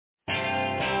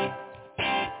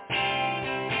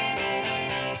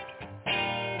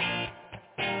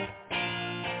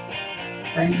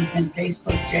Frank's in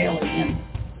Facebook jail again.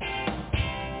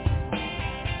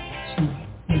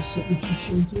 That's what you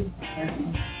should do.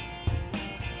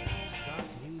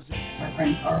 My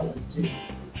friend Carla, too.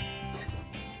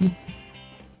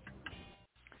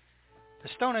 The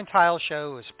Stone and Tile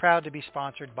Show is proud to be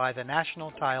sponsored by the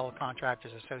National Tile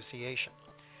Contractors Association.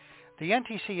 The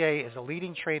NTCA is a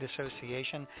leading trade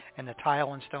association in the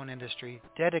tile and stone industry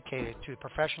dedicated to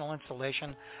professional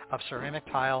installation of ceramic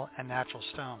tile and natural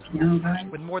stones.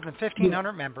 With more than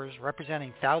 1,500 members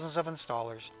representing thousands of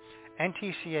installers,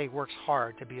 NTCA works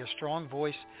hard to be a strong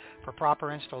voice for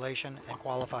proper installation and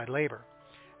qualified labor.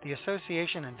 The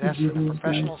association invests in a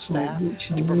professional staff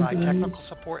to provide technical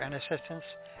support and assistance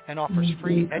and offers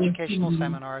free educational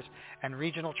seminars and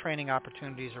regional training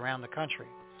opportunities around the country.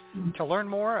 To learn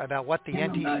more about what the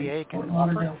NTCA can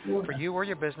offer for you or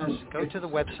your business, go to the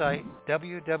website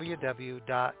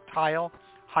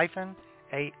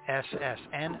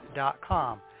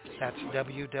www.tile-assn.com. That's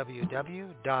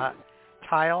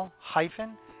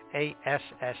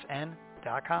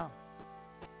www.tile-assn.com.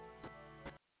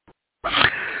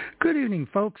 Good evening,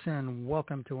 folks, and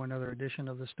welcome to another edition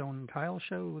of the Stone and Tile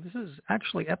Show. This is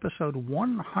actually episode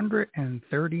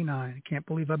 139. I can't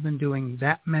believe I've been doing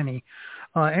that many.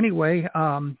 Anyway,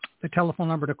 the telephone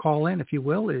number to call in, if you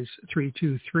will, is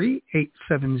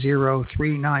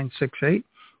 323-870-3968.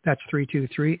 That's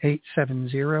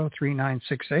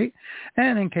 323-870-3968.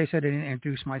 And in case I didn't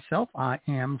introduce myself, I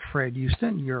am Fred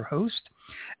Houston, your host.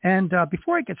 And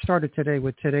before I get started today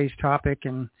with today's topic,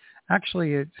 and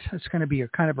actually it's going to be a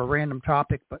kind of a random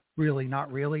topic, but really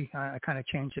not really. I kind of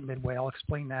changed it midway. I'll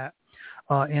explain that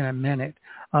in a minute.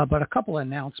 But a couple of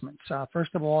announcements.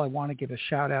 First of all, I want to give a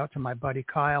shout out to my buddy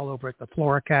Kyle over at the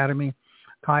Floor Academy.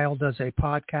 Kyle does a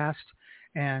podcast,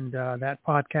 and that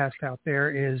podcast out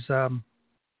there is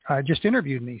just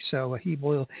interviewed me. So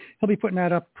he'll be putting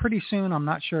that up pretty soon. I'm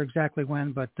not sure exactly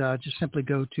when, but just simply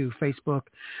go to Facebook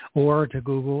or to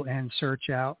Google and search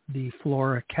out the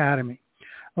Floor Academy.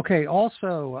 Okay,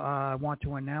 also I want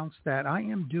to announce that I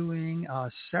am doing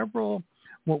several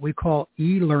what we call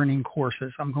e-learning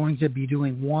courses. I'm going to be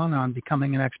doing one on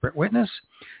becoming an expert witness,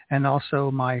 and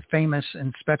also my famous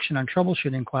inspection and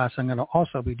troubleshooting class. I'm going to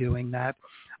also be doing that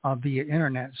via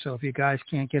internet. So if you guys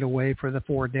can't get away for the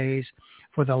 4 days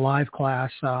for the live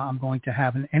class, I'm going to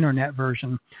have an internet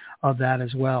version of that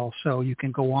as well. So you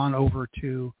can go on over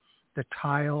to the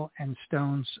Tile and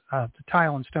Stone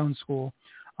School.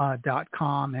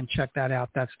 .com and check that out.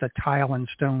 That's the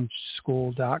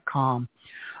tileandstonесchool.com.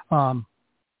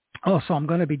 Also, I'm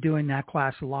going to be doing that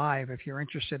class live. If you're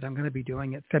interested, I'm going to be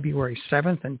doing it February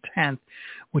 7th and 10th,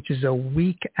 which is a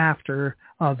week after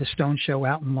the Stone Show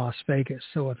out in Las Vegas.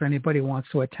 So if anybody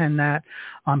wants to attend that,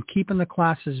 I'm keeping the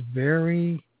classes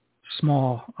very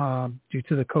small due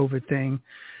to the COVID thing.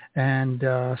 And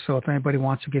so if anybody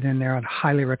wants to get in there, I'd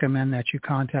highly recommend that you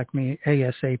contact me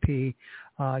ASAP.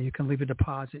 You can leave a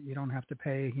deposit. You don't have to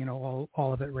pay, all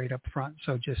of it right up front.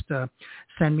 So just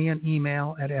send me an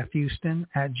email at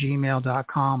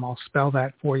fhouston@gmail.com. I'll spell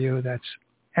that for you. That's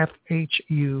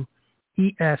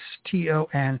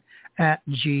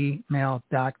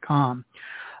FHUESTON@gmail.com.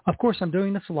 Of course, I'm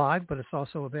doing this live, but it's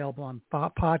also available on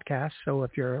podcast. So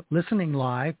if you're listening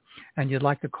live and you'd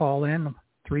like to call in,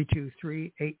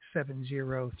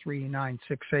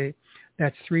 323-870-3968.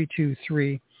 That's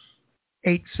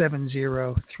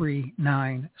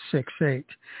 323-870-3968.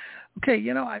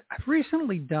 Okay, I've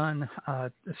recently done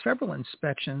several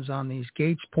inspections on these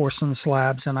gauge porcelain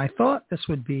slabs, and I thought this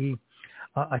would be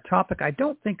a topic I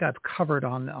don't think I've covered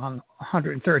on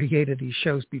 138 of these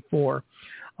shows before.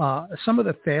 Some of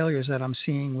the failures that I'm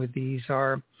seeing with these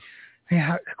are,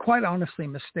 quite honestly,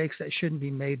 mistakes that shouldn't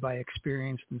be made by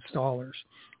experienced installers.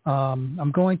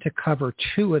 I'm going to cover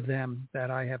two of them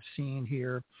that I have seen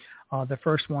here. The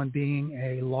first one being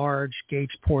a large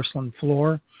gauge porcelain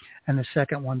floor, and the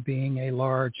second one being a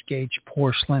large gauge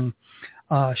porcelain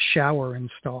shower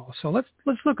install. So let's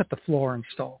look at the floor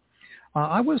install.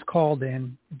 I was called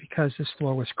in because this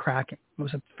floor was cracking. It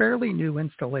was a fairly new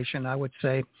installation, I would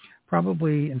say,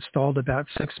 probably installed about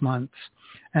 6 months,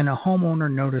 and a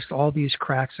homeowner noticed all these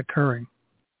cracks occurring.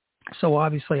 So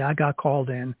obviously I got called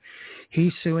in.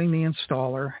 He's suing the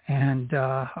installer, and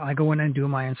I go in and do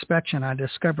my inspection. I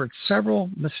discovered several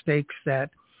mistakes that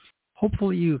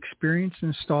hopefully you experienced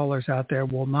installers out there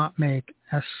will not make,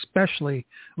 especially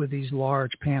with these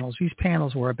large panels. These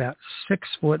panels were about 6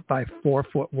 foot by 4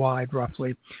 foot wide,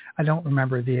 roughly. I don't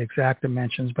remember the exact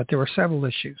dimensions, but there were several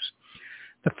issues.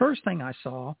 The first thing I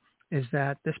saw is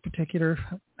that this particular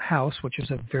house, which is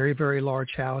a very, very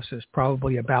large house, is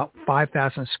probably about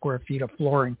 5,000 square feet of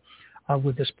flooring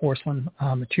with this porcelain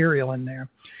material in there.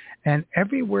 And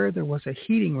everywhere there was a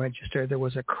heating register, there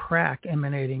was a crack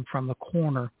emanating from the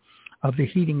corner of the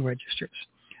heating registers.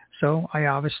 So I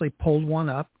obviously pulled one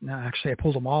up. Now, actually, I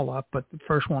pulled them all up, but the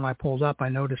first one I pulled up, I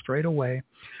noticed right away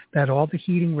that all the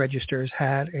heating registers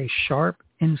had a sharp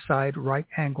inside right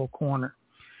angle corner.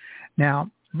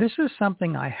 Now, this is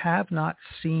something I have not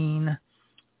seen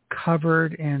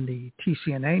covered in the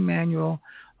TCNA manual,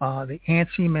 the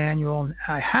ANSI manual.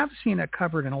 I have seen it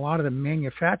covered in a lot of the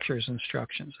manufacturer's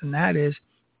instructions, and that is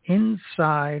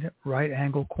inside right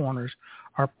angle corners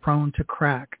are prone to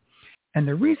crack. And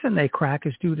the reason they crack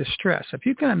is due to stress. If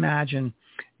you can imagine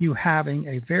you having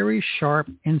a very sharp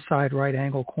inside right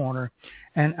angle corner,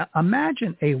 and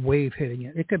imagine a wave hitting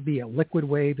it. It could be a liquid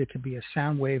wave. It could be a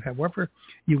sound wave, however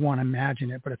you want to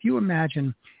imagine it. But if you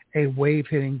imagine a wave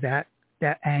hitting that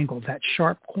angle, that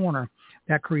sharp corner,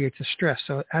 that creates a stress.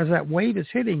 So as that wave is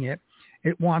hitting it,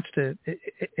 it's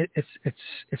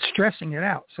stressing it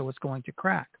out, so it's going to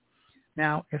crack.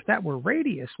 Now, if that were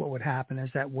radius, what would happen is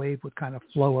that wave would kind of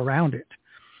flow around it.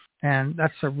 And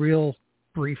that's a real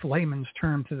brief layman's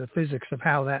term to the physics of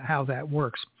how that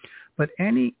works. But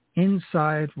any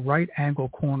inside right angle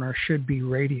corner should be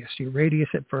radius. You radius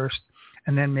it first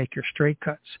and then make your straight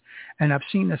cuts. And I've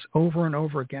seen this over and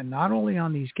over again, not only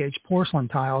on these gauge porcelain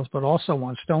tiles, but also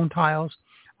on stone tiles,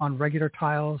 on regular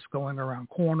tiles, going around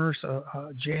corners,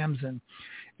 jambs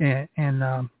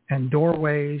and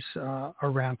doorways,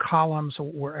 around columns,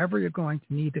 wherever you're going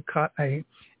to need to cut a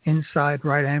inside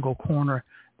right angle corner.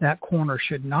 That corner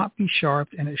should not be sharp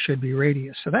and it should be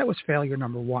radius. So that was failure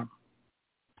number one.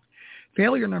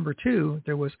 Failure number two,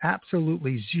 there was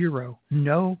absolutely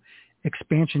no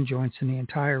expansion joints in the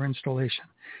entire installation.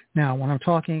 Now, when I'm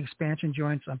talking expansion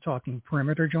joints, I'm talking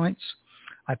perimeter joints.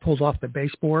 I pulled off the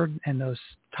baseboard and those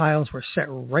tiles were set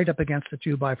right up against the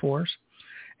 2x4s.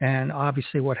 And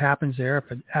obviously what happens there,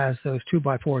 as those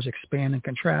 2x4s expand and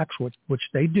contract, which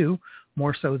they do,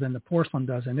 more so than the porcelain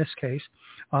does in this case,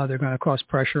 they're going to cause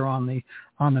pressure on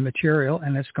the material,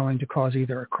 and it's going to cause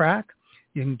either a crack.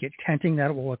 You can get tenting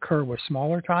that will occur with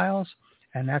smaller tiles,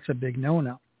 and that's a big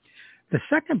no-no. The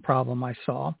second problem I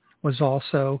saw was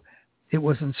also it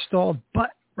was installed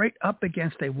but right up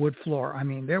against a wood floor. I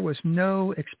mean, there was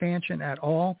no expansion at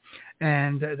all,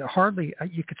 and hardly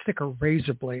you could stick a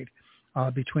razor blade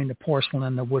between the porcelain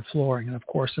and the wood flooring. And, of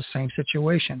course, the same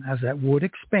situation. As that wood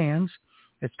expands,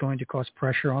 it's going to cause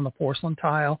pressure on the porcelain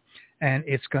tile, and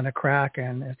it's going to crack,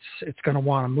 and it's going to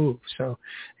want to move. So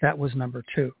that was number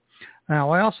two.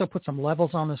 Now, I also put some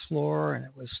levels on this floor, and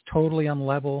it was totally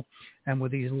unlevel. And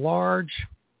with these large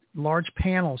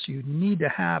panels, you need to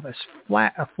have as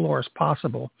flat a floor as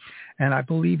possible. And I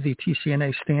believe the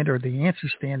TCNA standard, the ANSI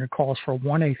standard, calls for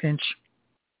 1/8 inch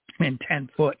and 10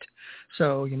 foot.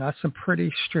 So, that's some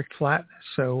pretty strict flatness.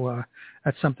 So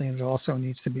that's something that also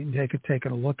needs to be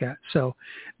taken a look at. So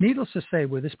needless to say,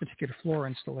 with this particular floor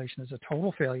installation, is a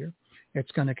total failure.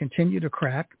 It's going to continue to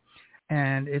crack,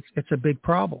 and it's a big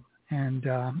problem. And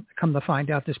come to find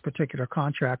out, this particular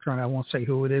contractor, and I won't say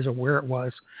who it is or where it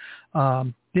was,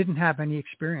 didn't have any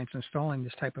experience installing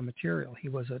this type of material. He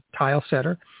was a tile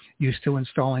setter, used to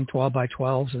installing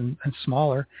 12x12s and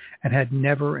smaller, and had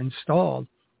never installed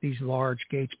these large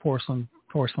gauge porcelain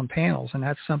panels. And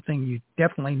that's something you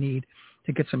definitely need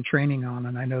to get some training on.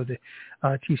 And I know the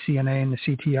TCNA and the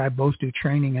CTI both do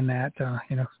training in that.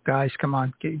 Guys, come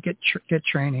on, get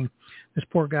training. This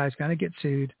poor guy's going to get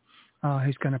sued.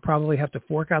 He's going to probably have to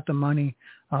fork out the money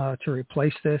to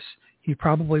replace this. He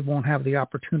probably won't have the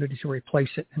opportunity to replace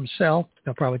it himself.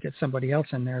 They'll probably get somebody else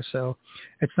in there. So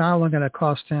it's not only going to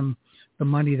cost him the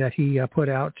money that he put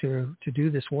out to do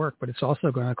this work, but it's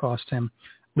also going to cost him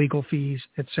legal fees,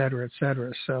 et cetera, et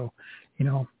cetera. So,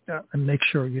 and make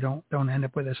sure you don't end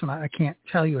up with this. And I can't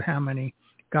tell you how many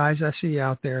guys I see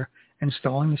out there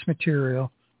installing this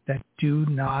material that do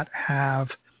not have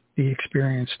the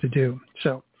experience to do.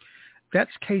 So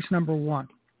that's case number one.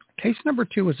 Case number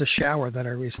two is a shower that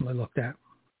I recently looked at.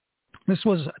 This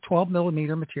was a 12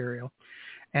 millimeter material.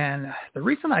 And the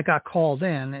reason I got called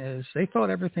in is they thought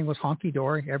everything was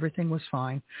honky-dory, everything was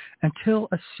fine, until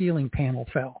a ceiling panel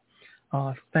fell.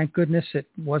 Thank goodness it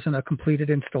wasn't a completed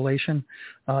installation.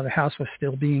 The house was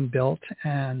still being built,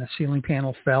 and the ceiling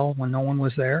panel fell when no one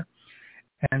was there.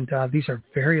 And these are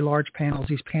very large panels.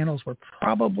 These panels were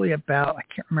probably about, I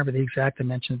can't remember the exact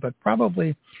dimensions, but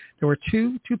probably there were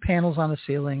two panels on the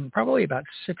ceiling, probably about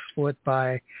 6 foot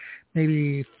by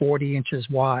maybe 40 inches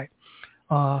wide.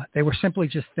 They were simply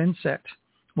just thin set.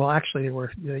 Well, actually,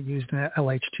 they used an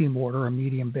LH2 mortar, a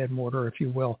medium bed mortar, if you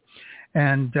will.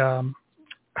 And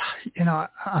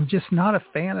I'm just not a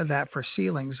fan of that for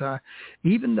ceilings.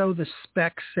 Even though the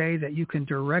specs say that you can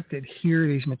direct adhere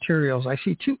these materials, I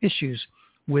see two issues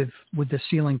with the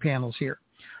ceiling panels here.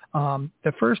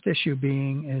 The first issue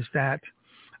being is that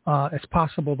it's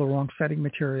possible the wrong setting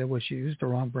material was used, the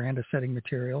wrong brand of setting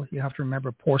material. You have to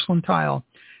remember, porcelain tile,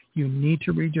 you need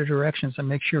to read your directions and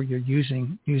make sure you're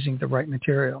using the right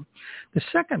material. The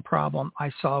second problem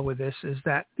I saw with this is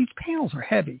that these panels are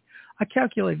heavy. I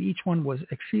calculated each one was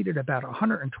exceeded about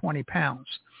 120 pounds.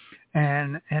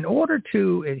 And in order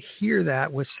to adhere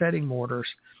that with setting mortars,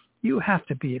 you have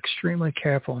to be extremely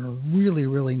careful and really,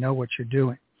 really know what you're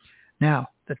doing. Now,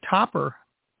 the topper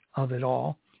of it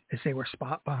all is they were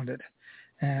spot bonded.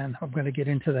 And I'm going to get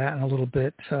into that in a little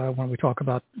bit when we talk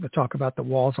about the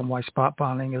walls and why spot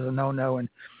bonding is a no-no. And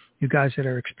you guys that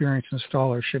are experienced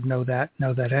installers should know that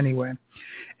anyway.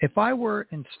 If I were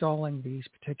installing these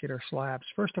particular slabs,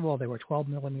 first of all, they were 12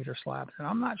 millimeter slabs, and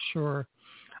I'm not sure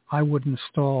I would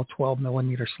install 12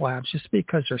 millimeter slabs just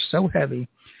because they're so heavy,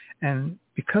 and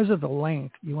because of the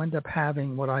length, you end up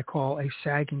having what I call a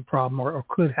sagging problem, or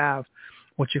could have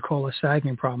what you call a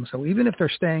sagging problem. So even if they're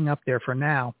staying up there for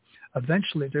now,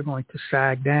 eventually they're going to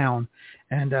sag down,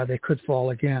 and they could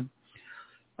fall again.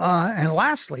 And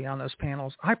lastly, on those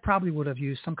panels, I probably would have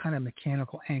used some kind of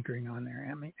mechanical anchoring on there.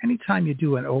 I mean, anytime you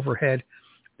do an overhead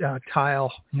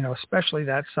tile, especially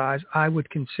that size, I would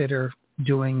consider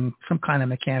doing some kind of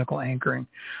mechanical anchoring.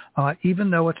 Even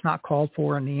though it's not called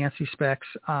for in the ANSI specs,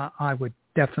 I would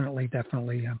definitely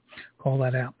call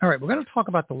that out. All right, we're going to talk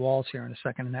about the walls here in a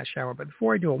second in that shower. But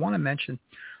before I do, I want to mention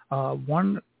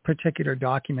one particular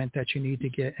document that you need to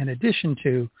get in addition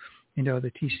to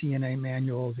the TCNA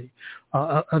manual, the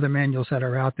other manuals that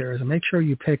are out there, is to make sure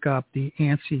you pick up the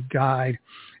ANSI guide.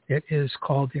 It is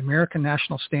called the American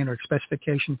National Standard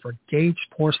Specification for Gauged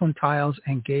Porcelain Tiles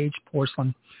and Gauged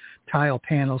Porcelain Tile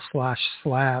Panels /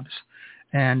 Slabs.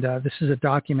 And this is a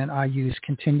document I use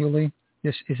continually.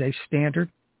 This is a standard.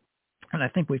 And I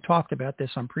think we talked about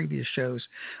this on previous shows,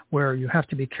 where you have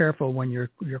to be careful when you're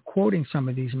quoting some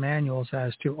of these manuals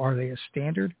as to, are they a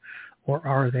standard or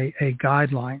are they a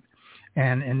guideline?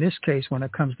 And in this case, when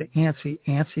it comes to ANSI,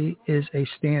 ANSI is a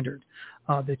standard.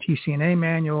 The TCNA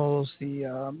manuals,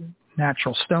 the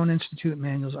Natural Stone Institute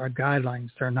manuals are guidelines.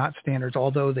 They're not standards,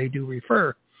 although they do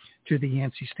refer to the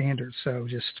ANSI standards. So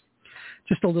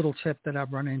just a little tip that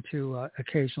I've run into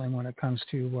occasionally when it comes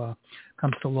to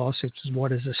lawsuits is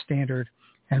what is a standard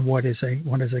and what is a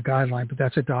guideline. But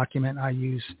that's a document I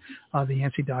use. The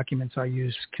ANSI documents I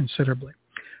use considerably.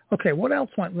 Okay, what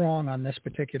else went wrong on this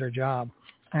particular job?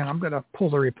 And I'm going to pull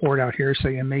the report out here so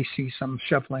you may see some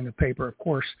shuffling of paper. Of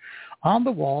course, on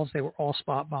the walls, they were all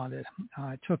spot bonded.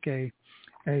 I took a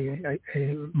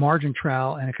margin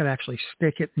trowel, and it could actually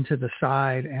stick it into the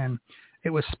side, and it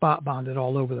was spot bonded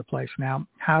all over the place. Now,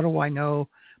 how do I know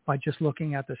by just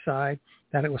looking at the side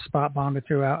that it was spot bonded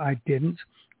throughout? I didn't.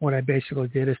 What I basically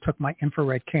did is took my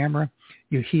infrared camera.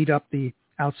 You heat up the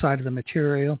outside of the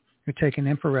material. You take an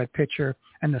infrared picture,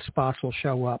 and the spots will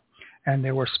show up. And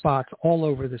there were spots all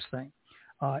over this thing.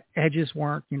 Edges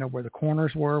weren't, where the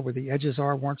corners were, where the edges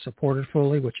weren't supported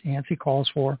fully, which ANSI calls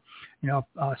for,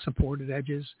 supported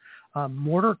edges.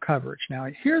 Mortar coverage. Now,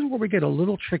 here's where we get a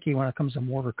little tricky when it comes to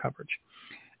mortar coverage.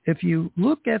 If you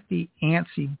look at the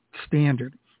ANSI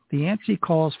standard, the ANSI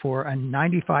calls for a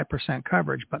 95%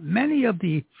 coverage, but many of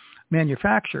the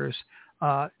manufacturers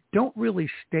don't really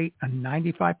state a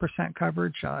 95%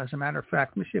 coverage. As a matter of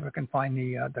fact, let me see if I can find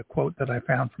the quote that I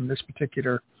found from this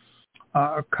particular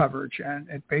coverage. And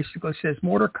it basically says,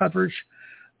 mortar coverage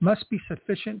must be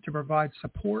sufficient to provide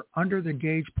support under the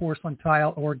gauged porcelain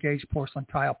tile or gauged porcelain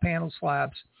tile panel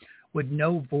slabs with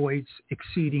no voids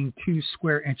exceeding 2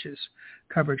 square inches.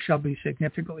 Coverage shall be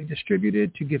significantly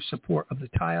distributed to give support of the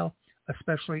tile,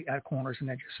 especially at corners and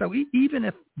edges. So even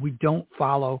if we don't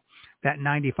follow that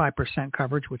 95%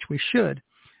 coverage, which we should,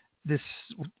 this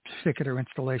particular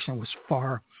installation was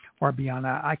far beyond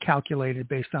that. I calculated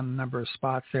based on the number of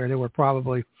spots there were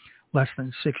probably less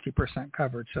than 60%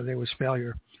 coverage, so there was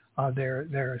failure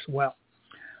there as well.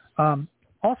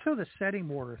 Also, the setting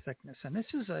mortar thickness, and this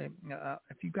is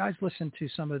if you guys listen to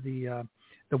some of the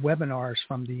webinars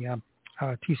from the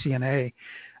TCNA,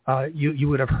 you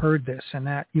would have heard this, and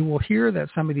that you will hear that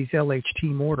some of these LHT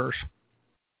mortars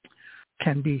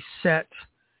can be set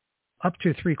up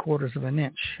to 3/4 of an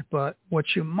inch. But what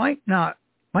you might not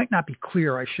be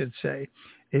clear, I should say,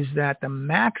 is that the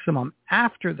maximum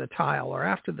after the tile or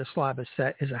after the slab is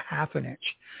set is 1/2 an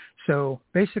inch. So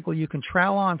basically, you can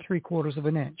trowel on 3/4 of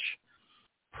an inch,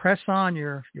 press on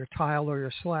your tile or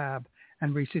your slab,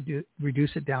 and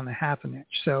reduce it down to 1/2 an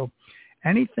inch. So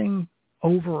anything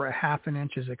over a half an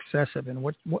inch is excessive. And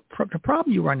what the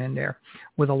problem you run in there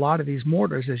with a lot of these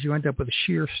mortars is you end up with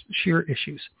shear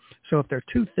issues. So if they're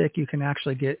too thick, you can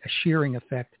actually get a shearing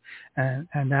effect,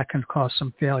 and that can cause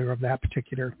some failure of that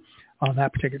particular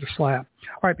slab.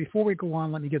 All right, before we go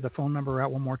on, let me give the phone number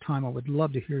out one more time. I would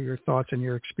love to hear your thoughts and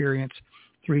your experience.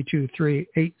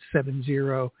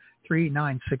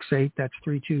 323-870-3968. That's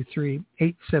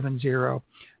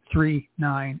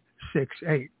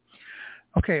 323-870-3968.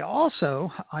 Okay, also,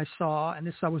 I saw, and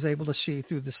this I was able to see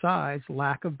through the sides,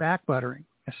 lack of back buttering,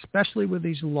 especially with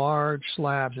these large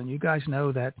slabs. And you guys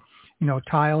know that,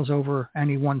 tiles over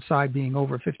any one side being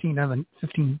over 15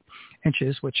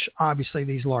 inches, which obviously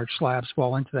these large slabs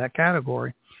fall into that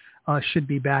category, should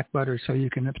be back buttered so you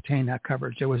can obtain that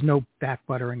coverage. There was no back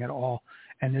buttering at all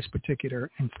in this particular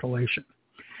installation.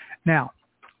 Now,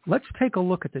 let's take a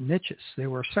look at the niches. There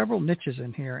were several niches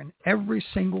in here, and every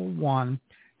single one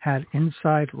had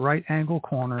inside right angle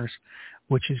corners,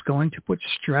 which is going to put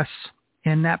stress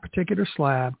in that particular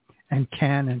slab and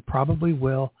can and probably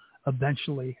will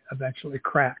eventually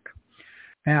crack.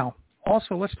 Now,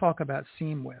 also, let's talk about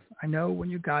seam width. I know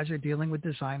when you guys are dealing with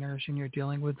designers and you're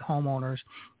dealing with homeowners,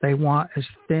 they want as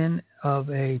thin of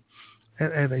a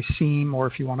seam, or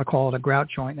if you want to call it a grout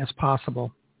joint, as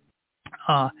possible.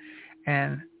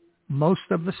 And most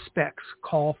of the specs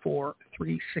call for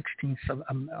 3/16 of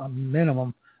a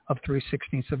minimum of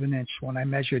 3/16 of an inch. When I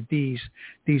measured these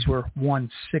were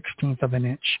 1/16 of an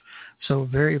inch. So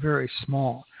very, very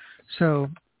small. So,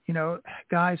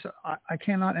 guys, I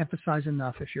cannot emphasize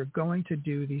enough, if you're going to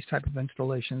do these type of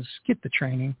installations, get the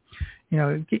training,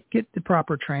 get the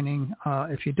proper training.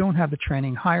 If you don't have the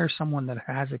training, hire someone that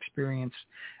has experience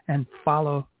and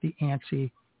follow the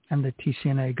ANSI and the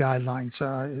TCNA guidelines.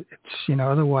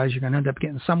 Otherwise you're going to end up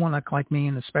getting someone like me,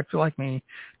 an inspector like me,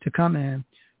 to come in,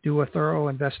 do a thorough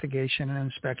investigation and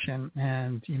inspection,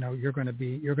 and you're going to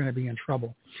be in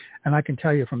trouble. And I can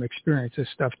tell you from experience, this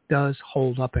stuff does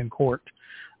hold up in court.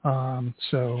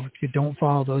 So if you don't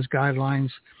follow those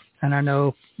guidelines, and I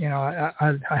know,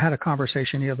 I had a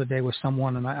conversation the other day with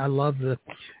someone, and I love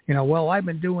I've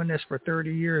been doing this for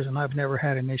 30 years and I've never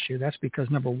had an issue. That's because,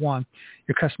 number one,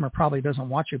 your customer probably doesn't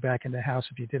want you back in the house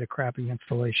if you did a crappy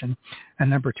installation.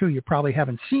 And number two, you probably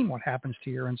haven't seen what happens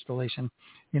to your installation,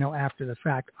 after the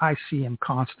fact. I see them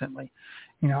constantly.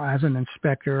 As an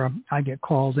inspector, I get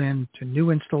called in to new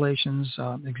installations,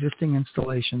 existing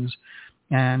installations,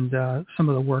 and some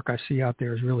of the work I see out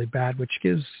there is really bad, which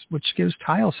gives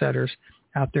tile setters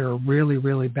out there a really,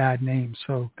 really bad name.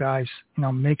 So guys,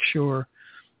 make sure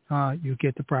you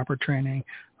get the proper training.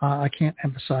 I can't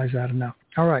emphasize that enough.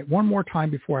 All right, one more time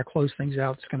before I close things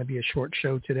out. It's going to be a short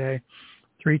show today.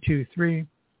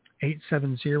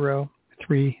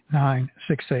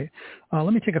 323-870-3968.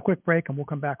 Let me take a quick break, and we'll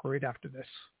come back right after this.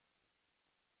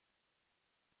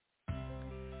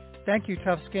 Thank you,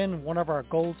 Tough Skin, one of our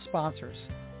gold sponsors.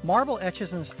 Marble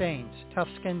etches and stains. Tough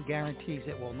Skin guarantees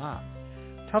it will not.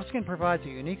 Tough Skin provides a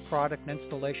unique product and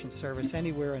installation service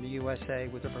anywhere in the USA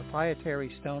with their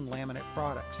proprietary stone laminate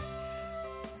products.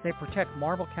 They protect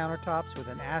marble countertops with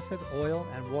an acid, oil,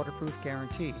 and waterproof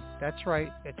guarantee. That's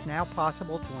right, it's now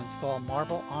possible to install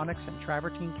marble, onyx, and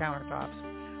travertine countertops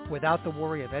without the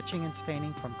worry of etching and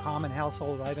staining from common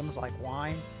household items like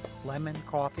wine, lemon,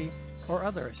 coffee, or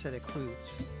other acidic foods.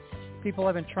 People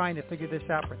have been trying to figure this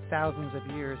out for thousands of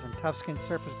years, and Tough Skin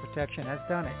Surface Protection has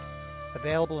done it.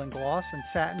 Available in gloss and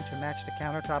satin to match the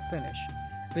countertop finish.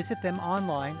 Visit them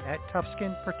online at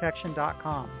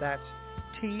toughskinprotection.com. That's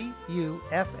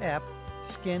TUFF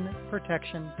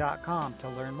skinprotection.com to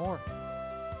learn more.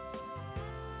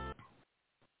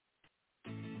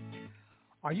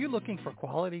 Are you looking for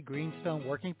quality greenstone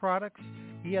working products?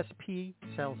 ESP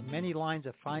sells many lines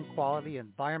of fine quality,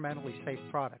 environmentally safe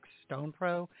products. Stone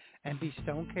Pro, MB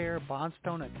Stone Care, Bond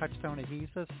Stone and Touchstone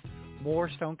adhesives, more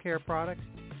Stone Care products,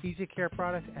 Easy Care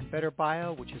products, and Better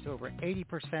Bio, which is over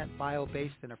 80%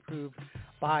 bio-based and approved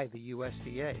by the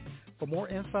USDA. For more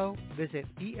info, visit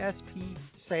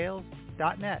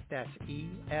espsales.net. That's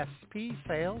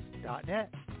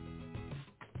espsales.net.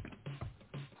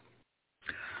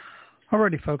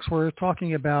 Alrighty, folks, we're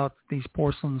talking about these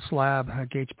porcelain slab,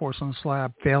 Gates porcelain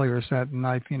slab failures that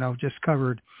I've, just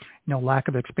covered, lack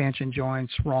of expansion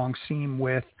joints, wrong seam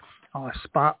width,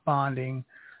 spot bonding,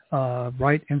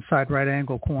 right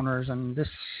angle corners, and this,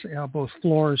 both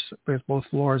floors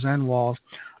and walls.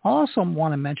 I also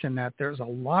want to mention that there's a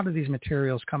lot of these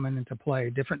materials coming into play,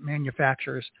 different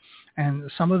manufacturers, and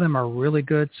some of them are really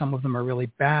good, some of them are really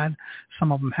bad,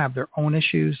 some of them have their own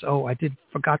issues. Oh, I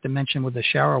forgot to mention with the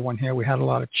shower one here, we had a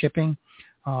lot of chipping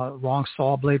Wrong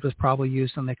saw blade was probably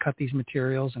used when they cut these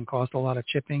materials and caused a lot of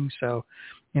chipping. So,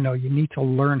 you need to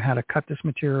learn how to cut this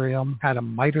material, how to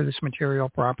miter this material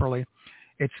properly.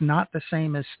 It's not the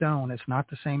same as stone. It's not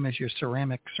the same as your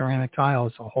ceramic tile.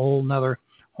 It's a whole nother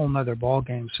ball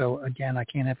game. So again, I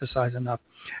can't emphasize enough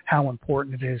how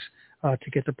important it is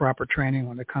to get the proper training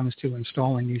when it comes to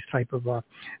installing these type of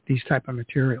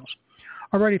materials.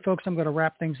 Alrighty, folks, I'm going to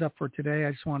wrap things up for today.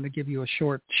 I just wanted to give you a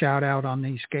short shout out on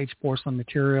these Gates porcelain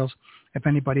materials. If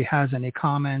anybody has any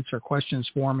comments or questions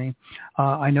for me,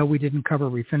 I know we didn't cover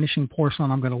refinishing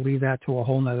porcelain. I'm going to leave that to a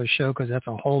whole nother show because that's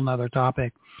a whole nother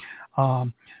topic.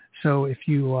 So if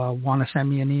you want to send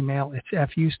me an email, it's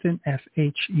fhueston,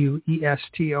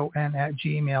 FHUESTON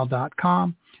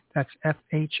 @gmail.com. That's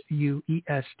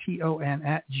FHUESTON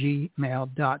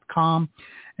 @gmail.com.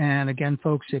 And again,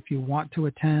 folks, if you want to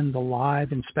attend the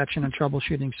live inspection and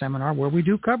troubleshooting seminar, where we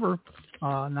do cover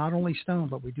not only stone,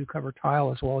 but we do cover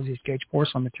tile as well as these Gage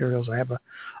porcelain materials. I have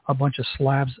a bunch of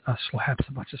a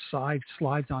bunch of side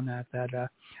slides on that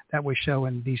we show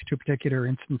in these two particular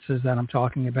instances that I'm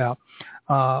talking about.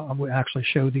 We actually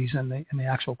show these in the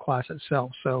actual class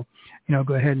itself. So,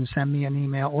 go ahead and send me an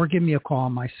email or give me a call.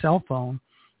 My cell phone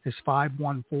is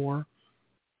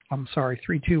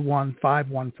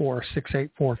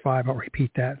 321-514-6845. I'll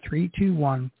repeat that,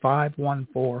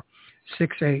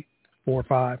 321-514-6845.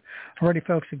 Alrighty,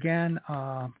 folks, again,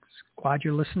 glad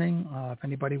you're listening. If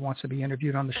anybody wants to be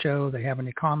interviewed on the show, they have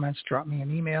any comments, drop me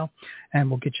an email, and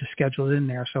we'll get you scheduled in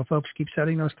there. So, folks, keep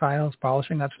setting those tiles,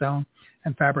 polishing that stone,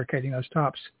 and fabricating those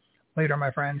tops. Later, my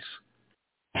friends.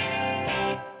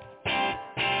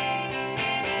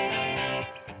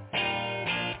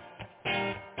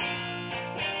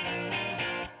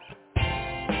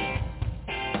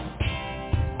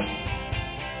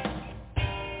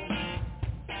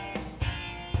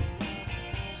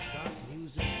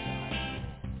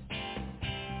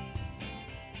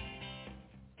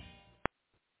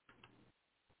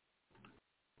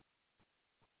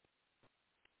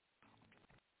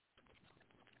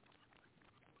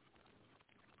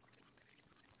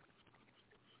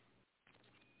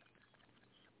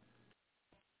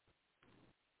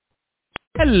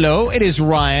 Hello, it is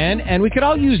Ryan, and we could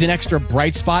all use an extra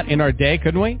bright spot in our day,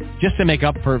 couldn't we? Just to make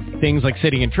up for things like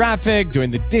sitting in traffic, doing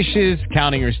the dishes,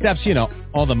 counting your steps,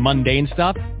 all the mundane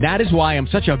stuff. That is why I'm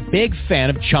such a big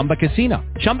fan of Chumba Casino.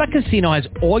 Chumba Casino has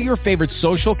all your favorite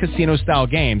social casino-style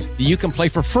games that you can play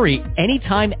for free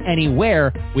anytime,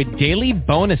 anywhere with daily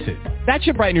bonuses. That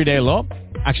should brighten your day a little.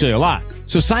 Actually, a lot.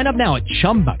 So sign up now at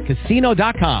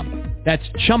ChumbaCasino.com. That's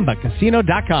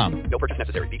ChumbaCasino.com. No purchase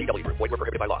necessary. VGW Group. Void where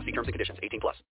prohibited by law. See terms and conditions. 18+.